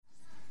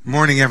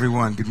Morning,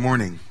 everyone. Good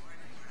morning.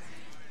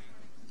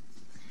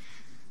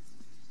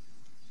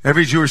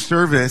 Every Jewish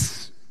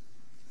service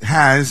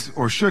has,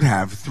 or should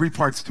have, three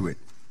parts to it.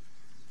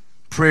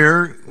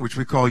 Prayer, which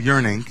we call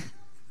yearning,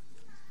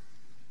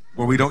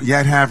 what we don't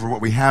yet have or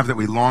what we have that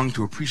we long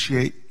to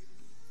appreciate.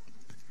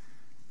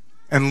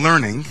 And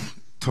learning,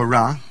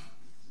 Torah,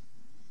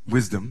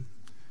 wisdom,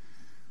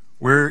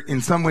 where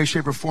in some way,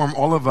 shape, or form,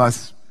 all of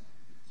us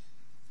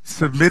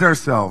submit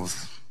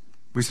ourselves.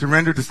 We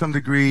surrender to some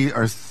degree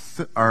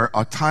our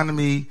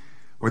autonomy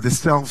or the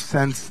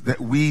self-sense that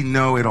we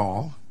know it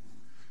all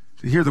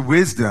to hear the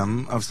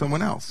wisdom of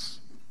someone else.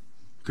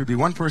 It could be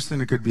one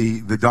person, it could be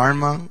the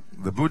Dharma,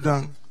 the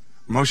Buddha,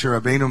 Moshe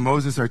Rabbeinu,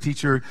 Moses, our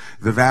teacher,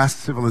 the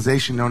vast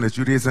civilization known as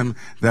Judaism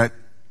that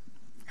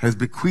has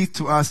bequeathed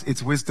to us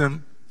its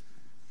wisdom,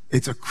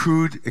 its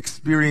accrued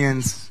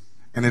experience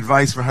and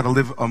advice for how to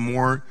live a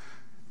more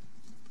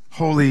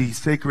holy,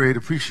 sacred,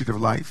 appreciative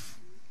life.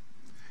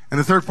 And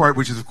the third part,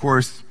 which is, of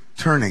course,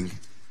 turning,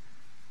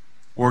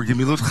 or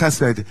Gemilut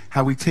Chesed,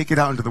 how we take it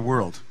out into the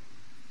world.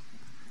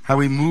 How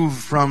we move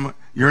from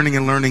yearning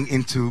and learning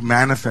into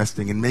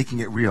manifesting and making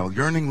it real.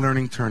 Yearning,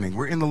 learning, turning.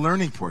 We're in the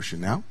learning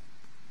portion now.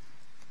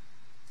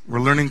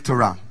 We're learning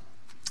Torah.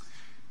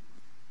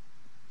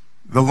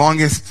 The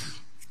longest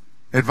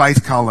advice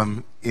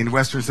column in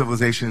Western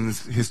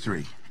civilization's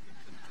history.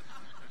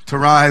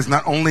 Torah is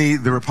not only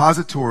the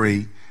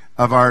repository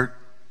of our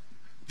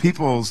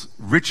people's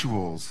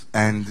rituals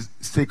and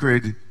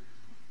sacred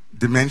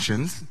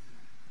dimensions,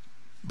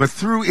 but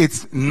through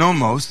its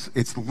nomos,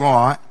 its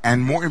law,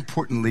 and more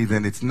importantly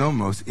than its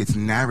nomos, its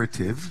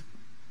narrative,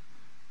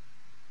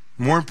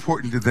 more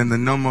important than the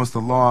nomos, the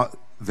law,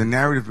 the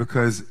narrative,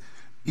 because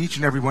each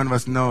and every one of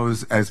us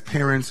knows as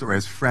parents or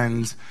as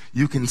friends,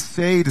 you can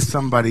say to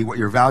somebody what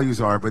your values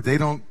are, but they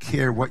don't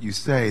care what you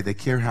say, they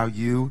care how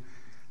you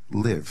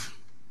live.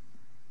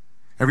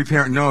 Every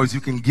parent knows you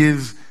can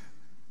give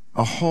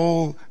a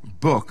whole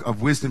book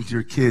of wisdom to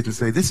your kids and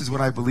say, this is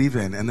what I believe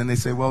in. And then they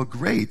say, well,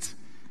 great.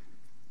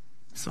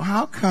 So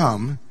how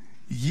come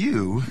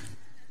you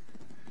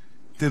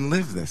didn't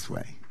live this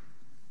way?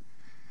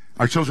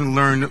 Our children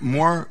learn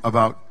more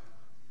about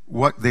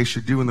what they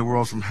should do in the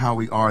world from how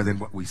we are than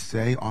what we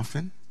say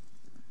often.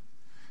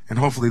 And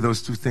hopefully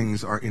those two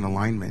things are in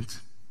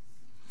alignment.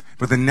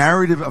 But the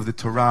narrative of the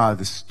Torah,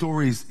 the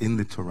stories in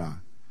the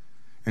Torah,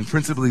 and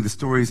principally the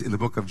stories in the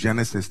book of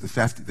Genesis, the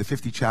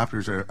 50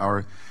 chapters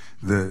are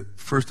the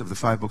first of the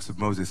 5 books of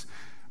Moses,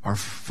 are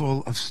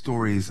full of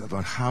stories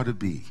about how to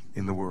be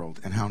in the world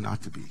and how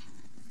not to be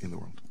in the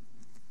world.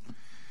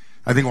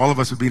 I think all of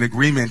us would be in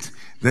agreement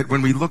that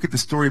when we look at the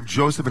story of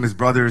Joseph and his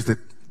brothers that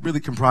really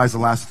comprise the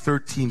last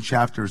 13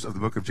 chapters of the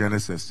book of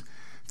Genesis,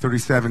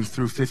 37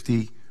 through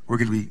 50, we're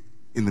going to be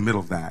in the middle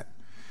of that.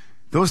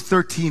 Those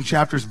 13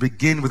 chapters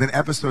begin with an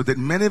episode that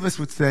many of us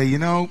would say,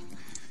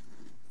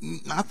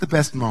 not the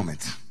best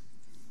moment.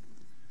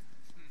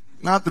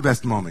 Not the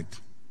best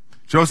moment.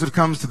 Joseph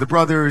comes to the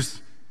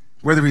brothers,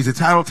 whether he's a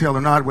tattletale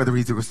or not, whether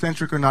he's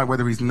egocentric or not,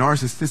 whether he's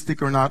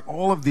narcissistic or not,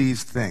 all of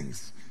these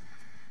things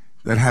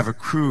that have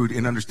accrued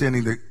in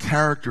understanding the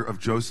character of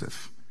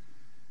Joseph.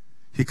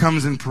 He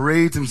comes and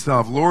parades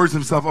himself, lords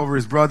himself over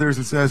his brothers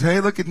and says, hey,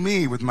 look at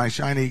me with my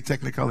shiny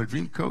Technicolor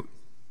dream coat.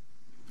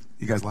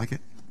 You guys like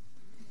it?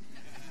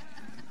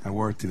 I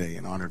wore it today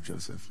in honor of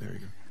Joseph. There you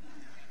go.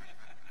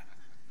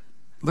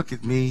 Look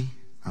at me.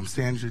 I'm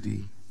Sandra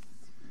D.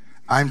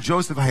 I'm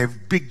Joseph. I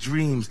have big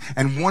dreams.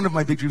 And one of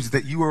my big dreams is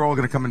that you are all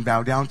going to come and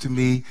bow down to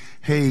me.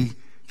 Hey,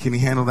 can you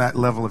handle that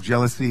level of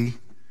jealousy?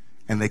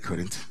 And they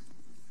couldn't.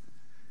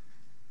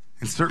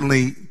 And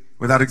certainly,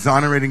 without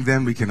exonerating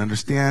them, we can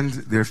understand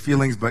their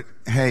feelings. But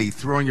hey,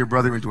 throwing your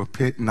brother into a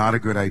pit, not a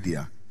good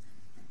idea.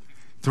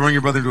 Throwing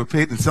your brother into a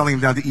pit and selling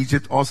him down to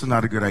Egypt, also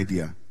not a good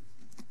idea.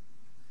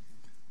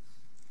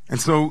 And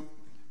so,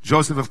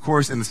 Joseph, of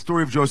course, and the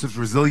story of Joseph's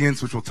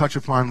resilience, which we'll touch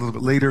upon a little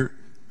bit later.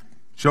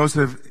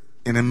 Joseph,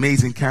 an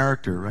amazing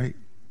character, right?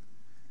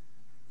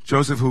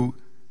 Joseph, who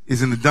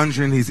is in the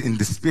dungeon, he's in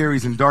despair,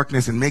 he's in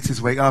darkness, and makes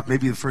his way up,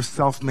 maybe the first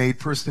self-made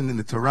person in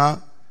the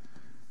Torah.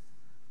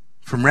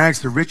 From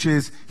rags to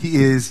riches,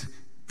 he is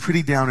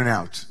pretty down and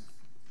out.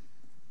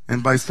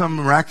 And by some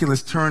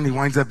miraculous turn, he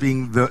winds up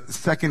being the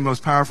second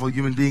most powerful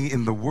human being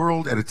in the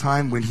world at a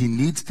time when he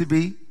needs to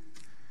be.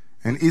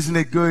 And isn't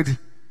it good?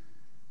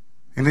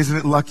 And isn't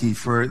it lucky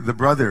for the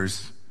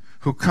brothers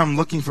who come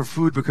looking for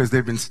food because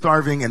they've been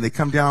starving and they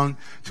come down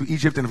to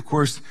Egypt? And of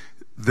course,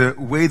 the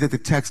way that the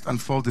text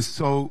unfolds is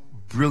so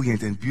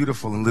brilliant and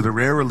beautiful and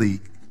literarily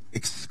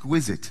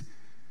exquisite.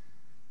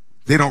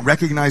 They don't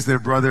recognize their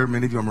brother.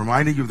 Many of you, I'm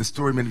reminding you of the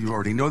story. Many of you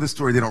already know the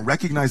story. They don't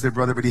recognize their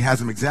brother, but he has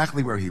them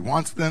exactly where he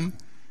wants them.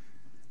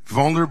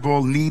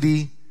 Vulnerable,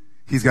 needy.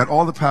 He's got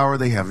all the power.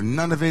 They have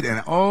none of it.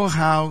 And oh,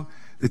 how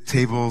the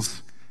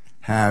tables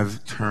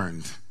have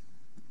turned.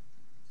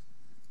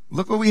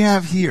 Look what we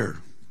have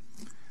here.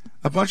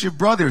 A bunch of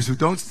brothers who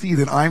don't see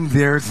that I'm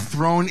their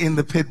thrown in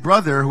the pit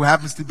brother who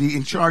happens to be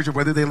in charge of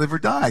whether they live or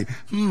die.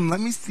 Let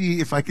me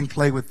see if I can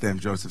play with them,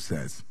 Joseph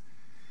says.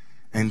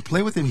 And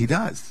play with him he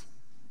does.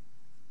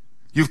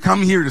 You've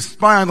come here to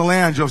spy on the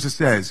land, Joseph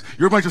says.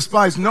 You're a bunch of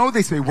spies. No,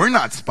 they say, we're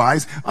not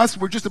spies.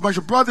 We're just a bunch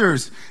of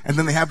brothers. And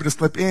then they happen to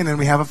slip in, and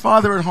we have a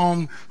father at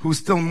home who's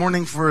still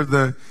mourning for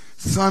the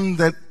son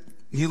that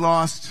he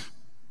lost.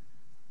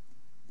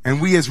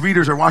 And we as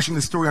readers are watching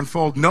the story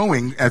unfold,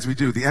 knowing, as we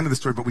do, the end of the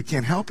story, but we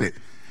can't help it.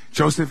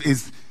 Joseph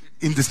is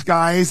in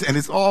disguise, and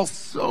it's all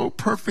so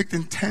perfect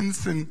and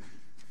tense, and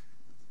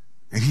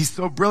he's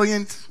so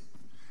brilliant.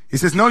 He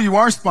says, no, you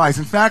are spies.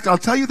 In fact, I'll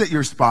tell you that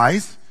you're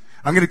spies.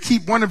 I'm going to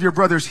keep one of your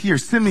brothers here,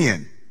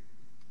 Simeon.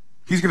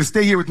 He's going to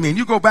stay here with me, and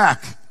you go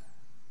back.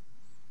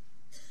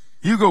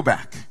 You go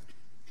back.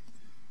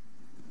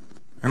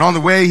 And on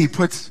the way, he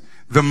puts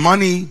the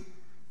money,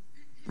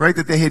 right,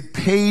 that they had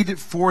paid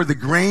for the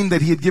grain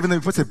that he had given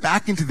them, he puts it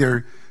back into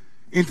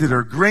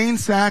their grain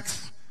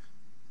sacks.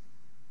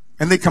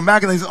 And they come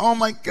back and they say, oh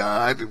my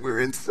God, we're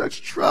in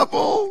such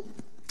trouble.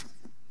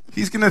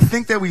 He's going to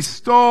think that we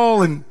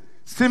stole, and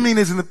Simeon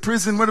is in the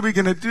prison. What are we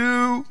going to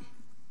do?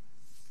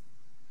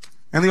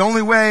 And the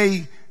only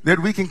way that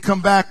we can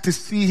come back to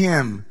see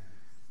him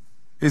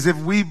is if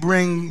we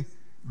bring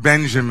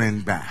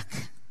Benjamin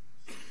back.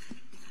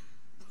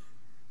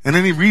 And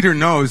any reader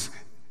knows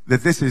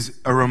that this is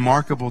a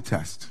remarkable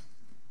test.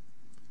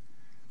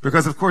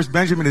 Because, of course,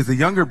 Benjamin is the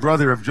younger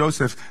brother of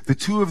Joseph. The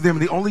two of them,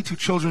 the only two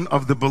children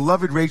of the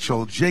beloved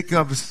Rachel,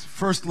 Jacob's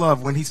first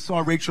love. When he saw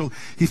Rachel,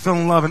 he fell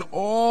in love. And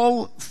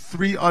all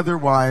three other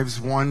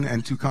wives, 1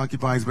 and 2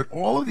 concubines, but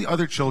all of the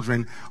other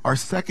children are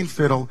second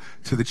fiddle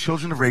to the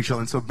children of Rachel.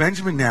 And so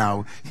Benjamin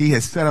now, he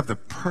has set up the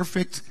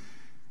perfect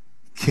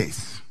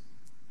case.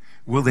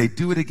 Will they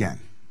do it again?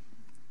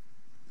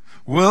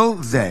 Will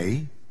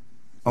they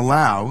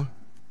allow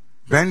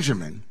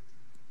Benjamin,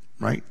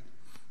 right,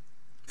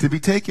 to be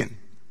taken?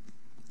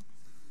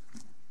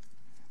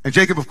 And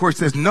Jacob, of course,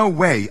 says, no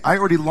way. I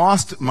already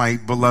lost my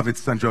beloved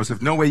son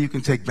Joseph. No way you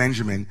can take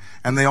Benjamin.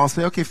 And they all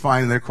say, okay,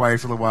 fine. And they're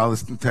quiet for a while.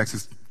 The text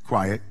is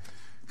quiet.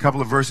 A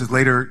couple of verses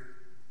later,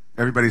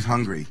 everybody's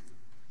hungry.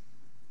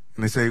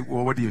 And they say,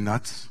 well, what are you,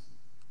 nuts?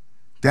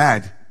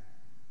 Dad,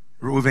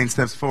 Reuven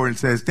steps forward and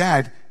says,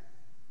 Dad,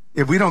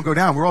 if we don't go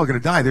down, we're all going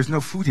to die. There's no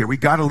food here. We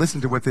got to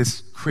listen to what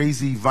this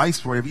crazy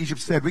viceroy of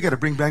Egypt said. We got to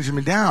bring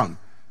Benjamin down.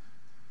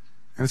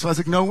 And so I was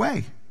like, no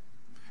way.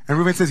 And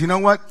Reuven says, you know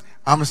what?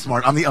 I'm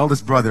smart. I'm the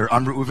eldest brother.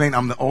 I'm Reuven.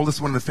 I'm the oldest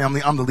one in the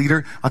family. I'm the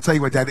leader. I'll tell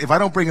you what, Dad, if I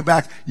don't bring him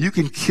back, you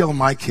can kill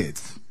my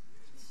kids.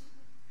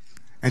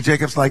 And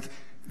Jacob's like,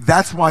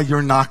 that's why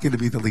you're not going to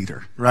be the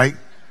leader, right?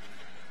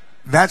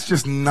 That's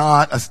just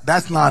not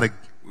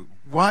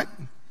what?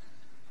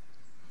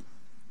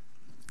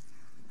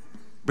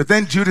 But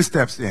then Judah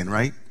steps in,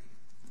 right?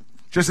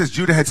 Just as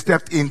Judah had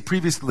stepped in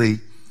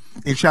previously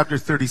in chapter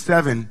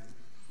 37,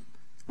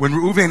 when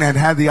Reuven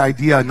had the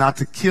idea not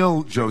to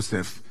kill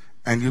Joseph,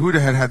 and Yehuda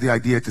had the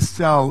idea to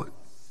sell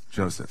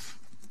Joseph.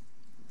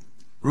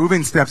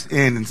 Reuven steps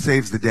in and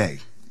saves the day.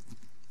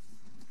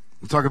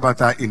 We'll talk about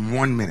that in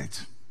 1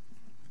 minute.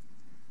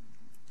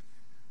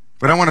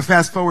 But I want to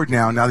fast forward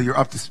now that you're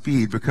up to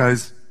speed,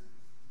 because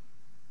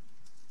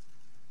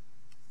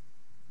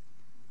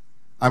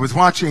I was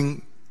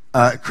watching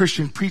a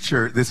Christian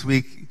preacher this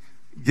week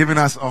giving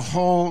us a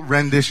whole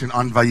rendition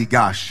on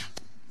Vayigash.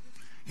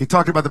 He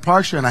talked about the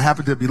Parsha, and I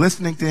happened to be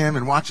listening to him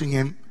and watching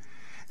him.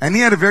 And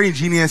he had a very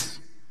ingenious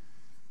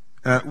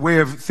way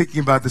of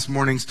thinking about this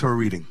morning's Torah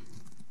reading.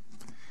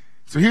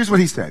 So here's what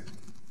he said.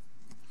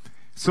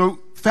 So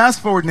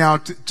fast forward now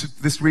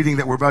to this reading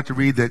that we're about to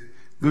read, that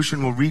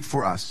Lucian will read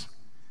for us.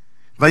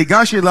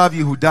 Vayigash elav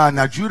Yehuda.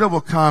 Now Judah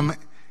will come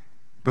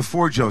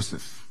before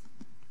Joseph.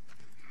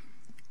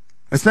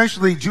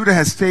 Essentially, Judah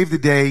has saved the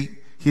day.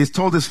 He has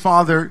told his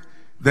father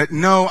that,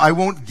 no, I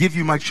won't give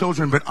you my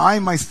children, but I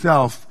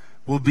myself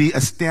will be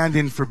a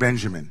stand-in for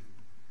Benjamin.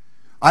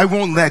 I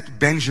won't let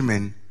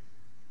Benjamin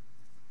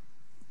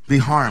be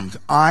harmed.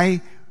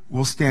 I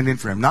will stand in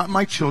for him. Not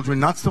my children,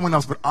 not someone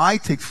else, but I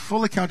take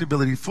full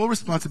accountability, full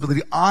responsibility.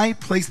 I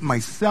place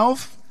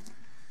myself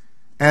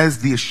as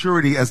the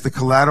assurity, as the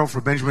collateral for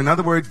Benjamin. In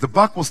other words, the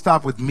buck will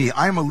stop with me.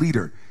 I am a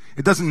leader.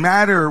 It doesn't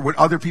matter what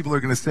other people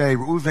are going to say,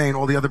 Reuven,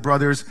 all the other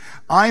brothers.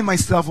 I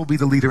myself will be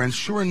the leader. And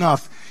sure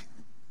enough,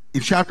 in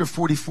chapter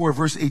 44,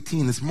 verse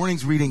 18, this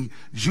morning's reading,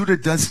 Judah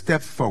does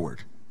step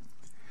forward.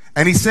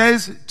 And he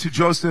says to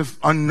Joseph,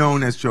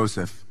 unknown as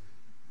Joseph.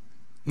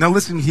 Now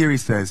listen here, he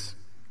says,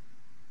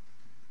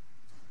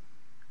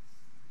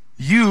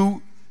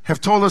 you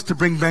have told us to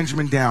bring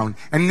Benjamin down,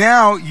 and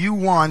now you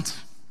want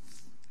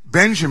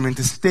Benjamin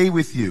to stay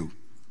with you.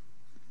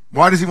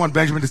 Why does he want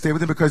Benjamin to stay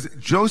with him? Because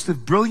Joseph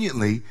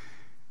brilliantly,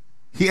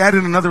 he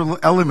added another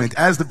element.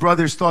 As the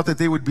brothers thought that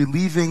they would be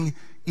leaving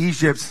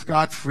Egypt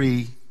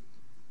scot-free,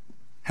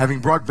 having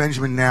brought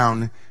Benjamin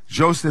down,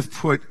 Joseph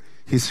put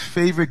his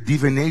favorite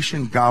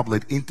divination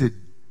goblet into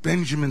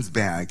Benjamin's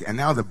bag. And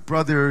now the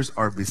brothers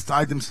are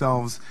beside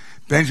themselves.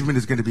 Benjamin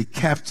is going to be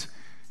kept.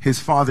 His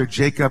father,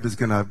 Jacob, is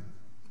going to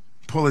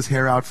pull his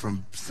hair out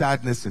from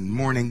sadness and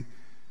mourning.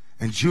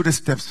 And Judah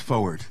steps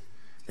forward.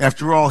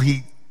 After all,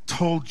 he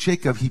told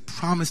Jacob, he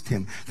promised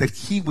him that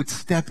he would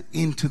step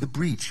into the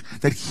breach,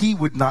 that he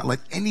would not let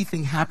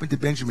anything happen to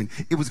Benjamin.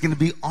 It was going to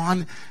be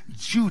on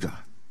Judah.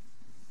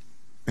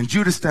 And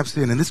Judah steps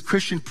in, and this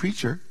Christian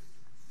preacher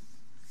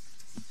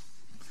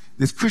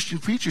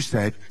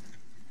said,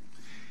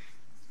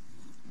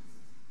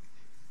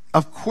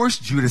 of course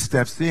Judah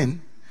steps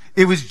in.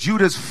 It was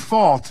Judah's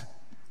fault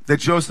that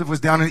Joseph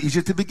was down in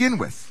Egypt to begin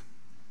with.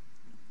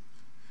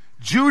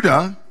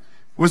 Judah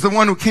was the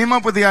one who came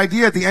up with the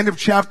idea at the end of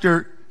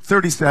chapter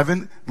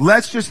 37,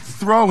 let's just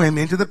throw him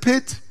into the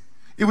pit.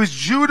 It was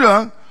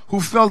Judah who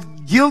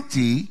felt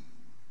guilty,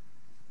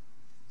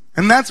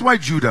 and that's why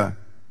Judah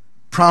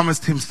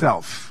promised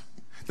himself.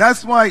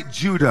 That's why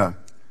Judah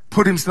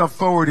put himself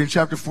forward in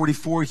chapter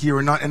 44 here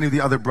and not any of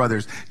the other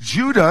brothers.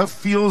 Judah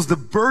feels the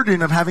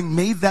burden of having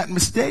made that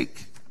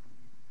mistake.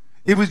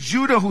 It was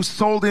Judah who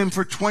sold him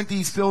for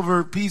 20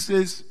 silver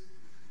pieces.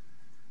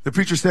 The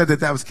preacher said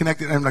that was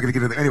connected. I'm not going to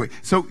get into that. Anyway,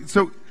 so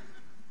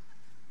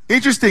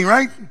interesting,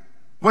 right?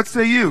 What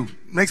say you?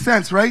 Makes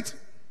sense, right?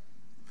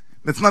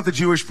 That's not the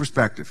Jewish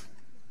perspective.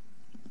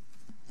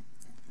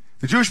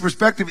 The Jewish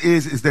perspective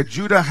is that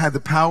Judah had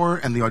the power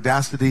and the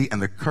audacity and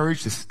the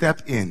courage to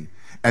step in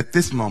at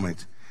this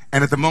moment,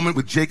 and at the moment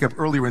with Jacob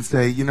earlier, and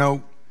say, you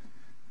know,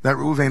 that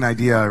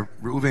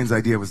Reuven's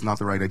idea was not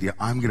the right idea.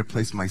 I'm going to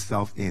place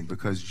myself in,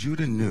 because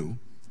Judah knew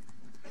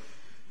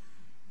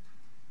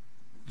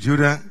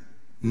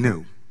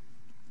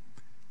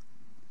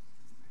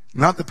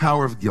not the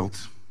power of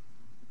guilt,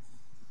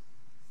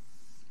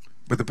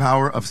 but the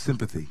power of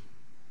sympathy.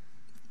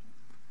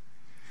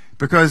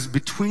 Because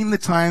between the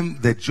time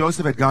that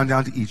Joseph had gone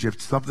down to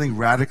Egypt, something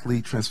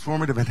radically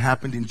transformative had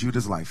happened in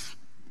Judah's life.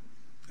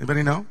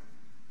 Anybody know?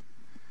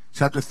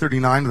 Chapter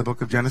 39 of the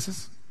book of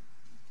Genesis.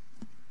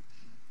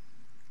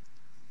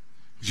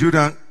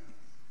 Judah,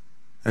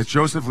 as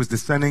Joseph was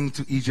descending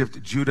to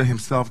Egypt, Judah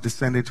himself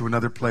descended to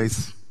another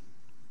place.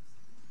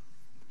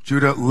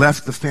 Judah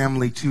left the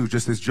family too,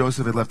 just as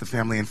Joseph had left the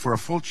family. And for a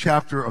full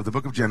chapter of the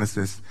book of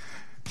Genesis,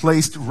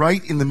 placed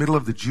right in the middle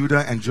of the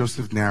Judah and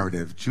Joseph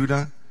narrative,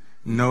 Judah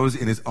knows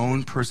in his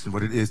own person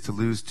what it is to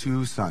lose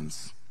two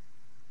sons.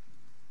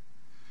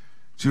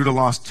 Judah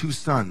lost two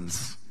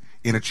sons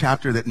in a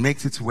chapter that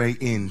makes its way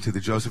into the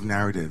Joseph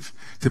narrative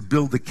to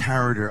build the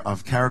character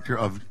of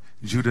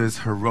Judah's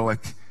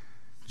heroic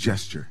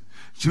gesture.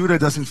 Judah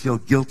doesn't feel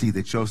guilty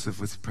that Joseph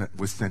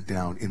was sent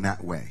down in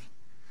that way.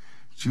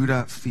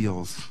 Judah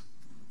feels,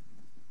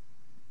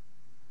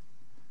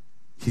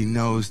 he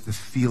knows the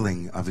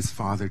feeling of his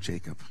father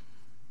Jacob.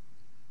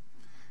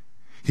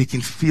 He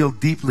can feel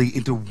deeply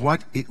into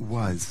what it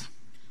was,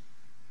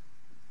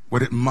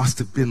 what it must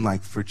have been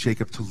like for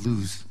Jacob to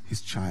lose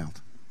his child.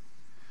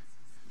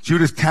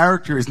 Judah's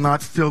character is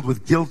not filled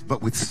with guilt,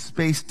 but with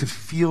space to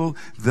feel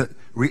the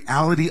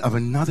reality of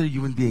another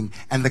human being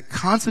and the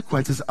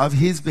consequences of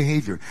his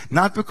behavior,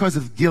 not because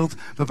of guilt,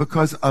 but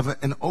because of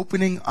an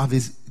opening of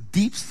his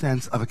deep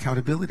sense of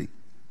accountability.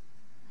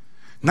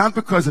 Not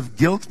because of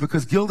guilt,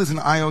 because guilt is an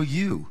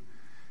IOU,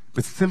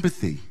 but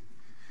sympathy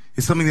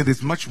is something that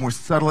is much more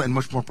subtle and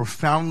much more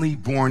profoundly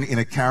born in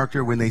a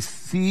character when they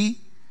see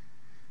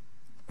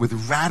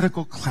with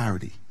radical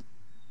clarity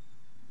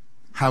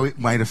how it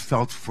might have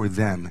felt for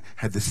them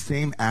had the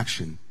same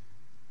action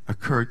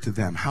occurred to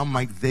them. How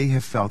might they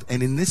have felt?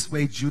 And in this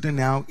way, Judah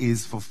now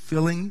is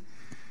fulfilling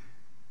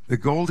the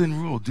golden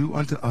rule: do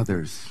unto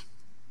others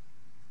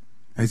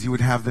as you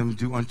would have them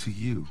do unto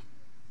you.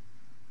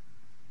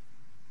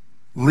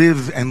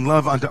 Live and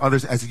love unto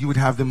others as you would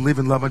have them live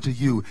and love unto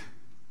you.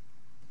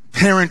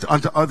 Parent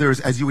unto others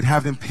as you would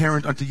have them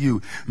parent unto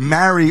you.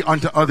 Marry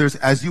unto others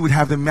as you would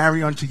have them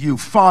marry unto you.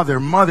 Father,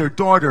 mother,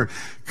 daughter,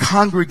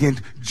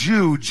 congregant,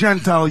 Jew,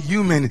 Gentile,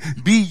 human.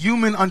 Be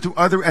human unto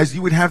other as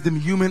you would have them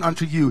human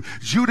unto you.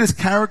 Judah's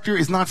character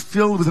is not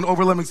filled with an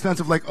overwhelming sense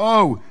of like,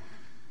 oh,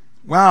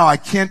 wow, I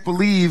can't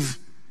believe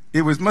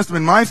must have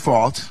been my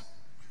fault.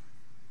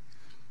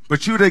 But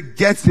Judah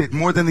gets it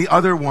more than the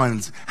other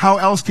ones. How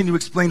else can you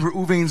explain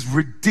Reuven's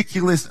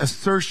ridiculous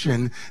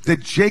assertion that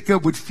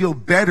Jacob would feel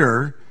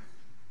better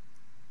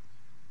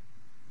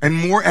and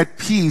more at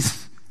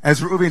peace, as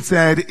Reuven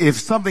said, if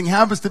something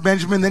happens to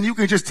Benjamin, then you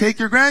can just take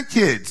your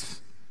grandkids.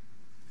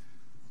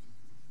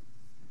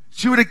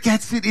 Judah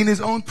gets it in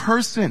his own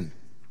person.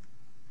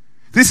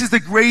 This is the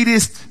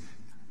greatest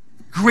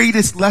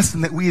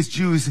lesson that we as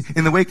Jews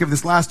in the wake of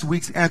this last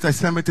week's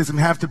anti-Semitism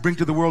have to bring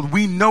to the world.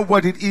 We know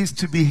what it is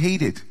to be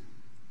hated.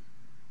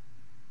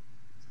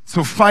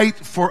 So fight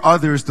for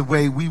others the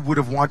way we would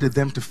have wanted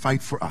them to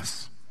fight for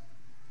us.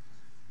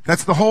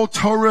 That's the whole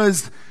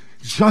Torah's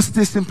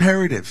justice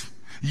imperative.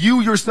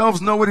 You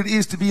yourselves know what it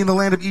is to be in the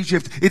land of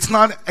Egypt. It's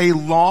not a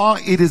law,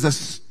 it is a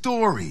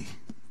story.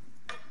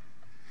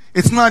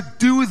 It's not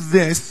do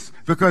this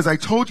because I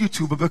told you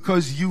to, but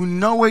because you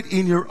know it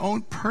in your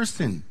own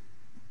person.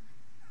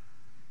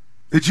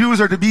 The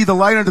Jews are to be the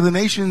light unto the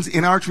nations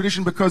in our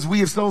tradition because we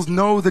ourselves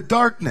know the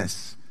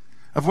darkness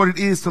of what it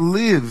is to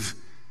live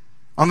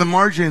on the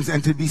margins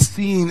and to be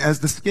seen as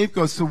the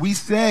scapegoat. So we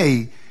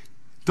say,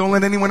 don't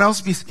let anyone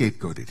else be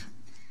scapegoated.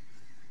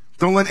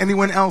 Don't let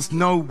anyone else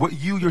know what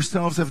you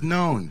yourselves have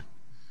known.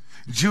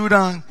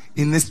 Judah,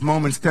 in this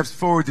moment, steps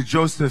forward to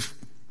Joseph.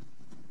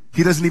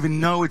 He doesn't even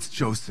know it's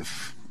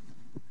Joseph.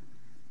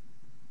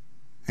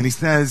 And he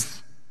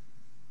says,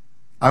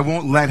 I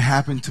won't let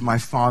happen to my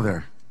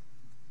father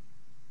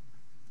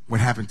what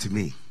happened to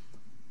me.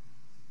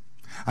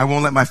 I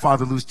won't let my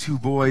father lose 2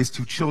 boys,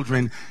 2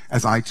 children,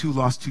 as I too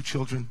lost 2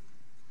 children.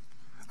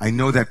 I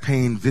know that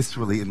pain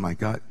viscerally in my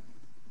gut.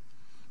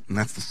 And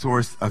that's the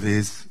source of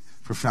his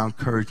profound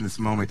courage in this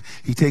moment.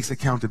 He takes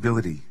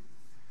accountability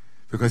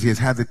because he has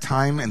had the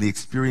time and the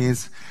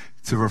experience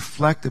to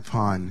reflect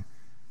upon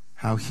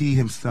how he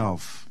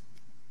himself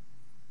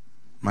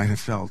might have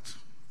felt.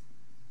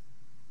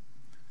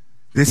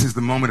 This is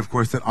the moment, of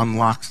course, that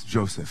unlocks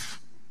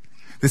Joseph.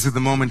 This is the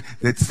moment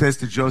that says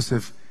to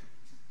Joseph,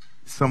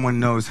 someone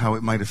knows how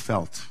it might have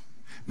felt.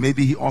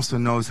 Maybe he also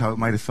knows how it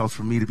might have felt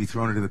for me to be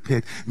thrown into the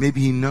pit. Maybe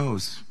he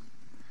knows.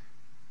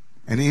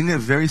 And in a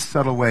very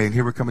subtle way, and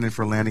here we're coming in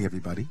for a landing,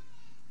 everybody.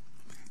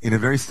 In a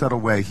very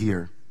subtle way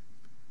here,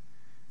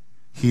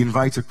 he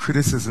invites a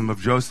criticism of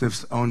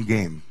Joseph's own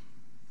game.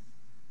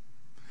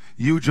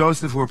 You,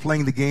 Joseph, who are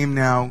playing the game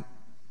now,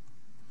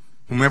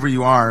 whomever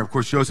you are, of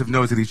course, Joseph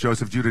knows that he's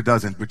Joseph, Judah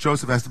doesn't, but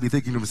Joseph has to be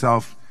thinking to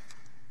himself,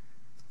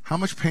 how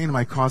much pain am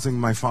I causing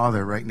my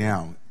father right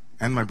now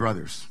and my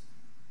brothers?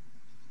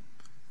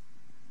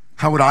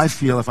 How would I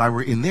feel if I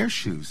were in their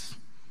shoes?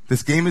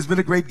 This game has been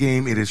a great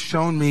game. It has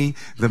shown me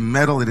the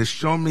mettle. It has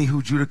shown me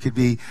who Judah could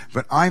be.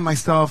 But I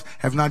myself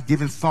have not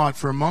given thought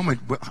for a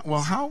moment.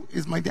 Well, how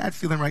is my dad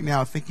feeling right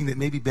now, thinking that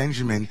maybe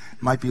Benjamin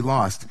might be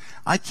lost?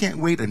 I can't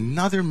wait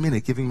another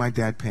minute giving my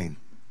dad pain.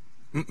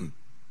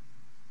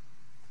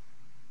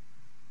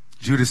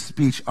 Judah's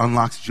speech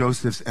unlocks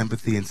Joseph's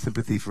empathy and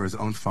sympathy for his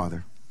own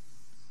father.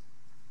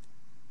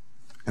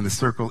 And the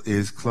circle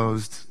is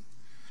closed,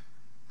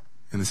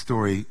 and the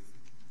story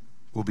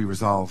will be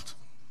resolved.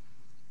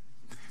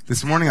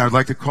 This morning, I would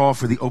like to call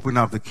for the open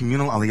up, the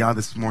communal aliyah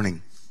this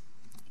morning.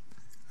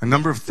 A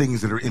number of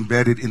things that are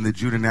embedded in the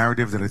Judah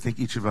narrative that I think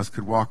each of us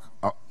could I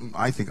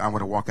want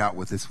to walk out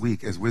with this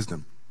week as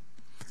wisdom.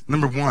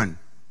 Number 1,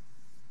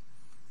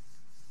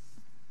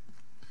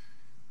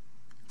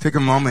 take a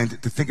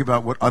moment to think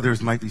about what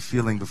others might be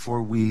feeling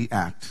before we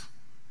act.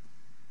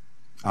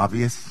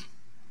 Obvious?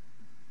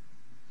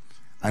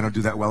 I don't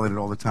do that well at it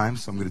all the time,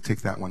 so I'm going to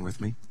take that one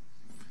with me.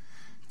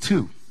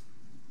 2,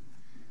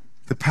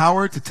 the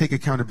power to take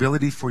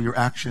accountability for your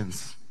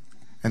actions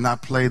and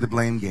not play the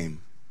blame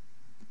game.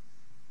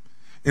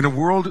 In a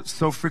world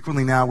so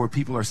frequently now where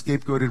people are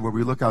scapegoated, where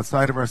we look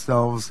outside of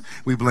ourselves,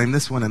 we blame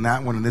this one and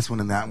that one and this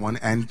one and that one,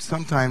 and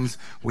sometimes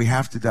we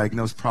have to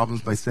diagnose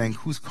problems by saying,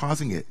 who's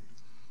causing it?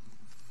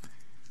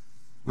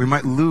 We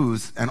might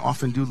lose, and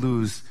often do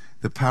lose,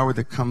 the power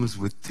that comes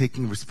with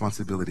taking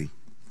responsibility,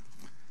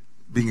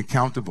 being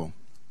accountable,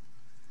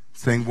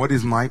 saying, what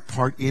is my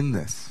part in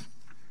this?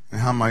 And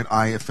how might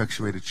I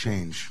effectuate a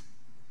change?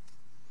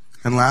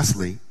 And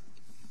lastly,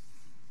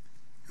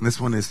 and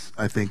this one is,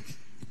 I think,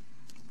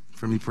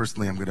 for me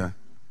personally,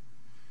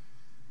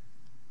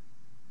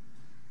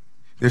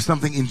 there's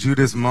something in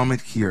Judah's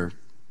moment here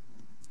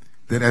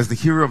that as the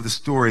hero of the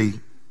story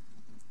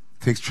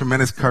takes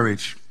tremendous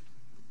courage.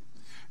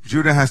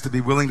 Judah has to be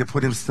willing to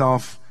put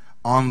himself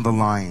on the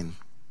line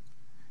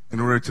in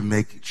order to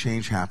make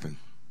change happen.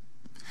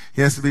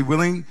 He has to be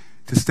willing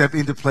to step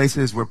into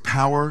places where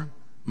power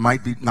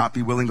might not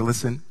be willing to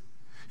listen.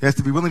 He has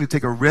to be willing to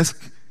take a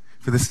risk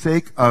for the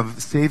sake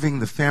of saving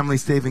the family,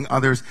 saving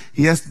others.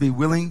 He has to be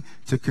willing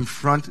to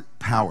confront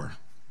power,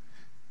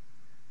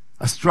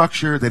 a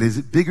structure that is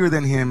bigger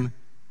than him.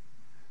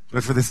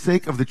 But for the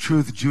sake of the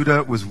truth,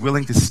 Judah was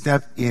willing to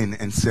step in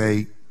and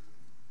say,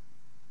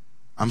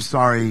 I'm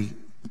sorry,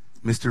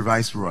 Mr.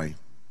 Viceroy,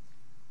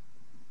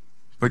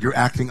 but you're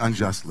acting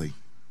unjustly.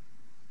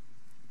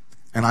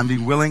 And I'm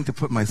being willing to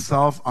put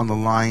myself on the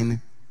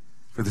line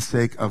for the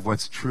sake of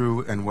what's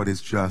true and what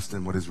is just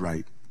and what is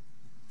right.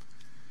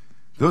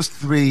 Those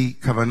 3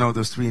 kavanot,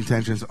 those 3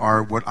 intentions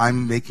are what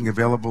I'm making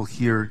available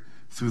here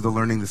through the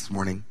learning this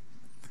morning.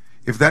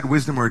 If that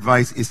wisdom or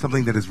advice is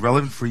something that is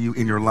relevant for you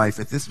in your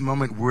life at this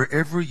moment,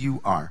 wherever you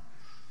are,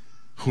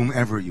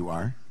 whomever you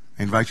are,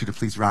 I invite you to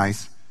please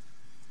rise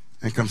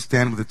and come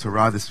stand with the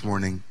Torah this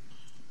morning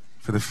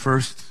for the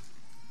first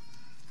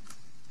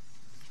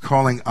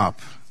calling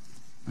up,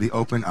 the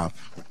open up.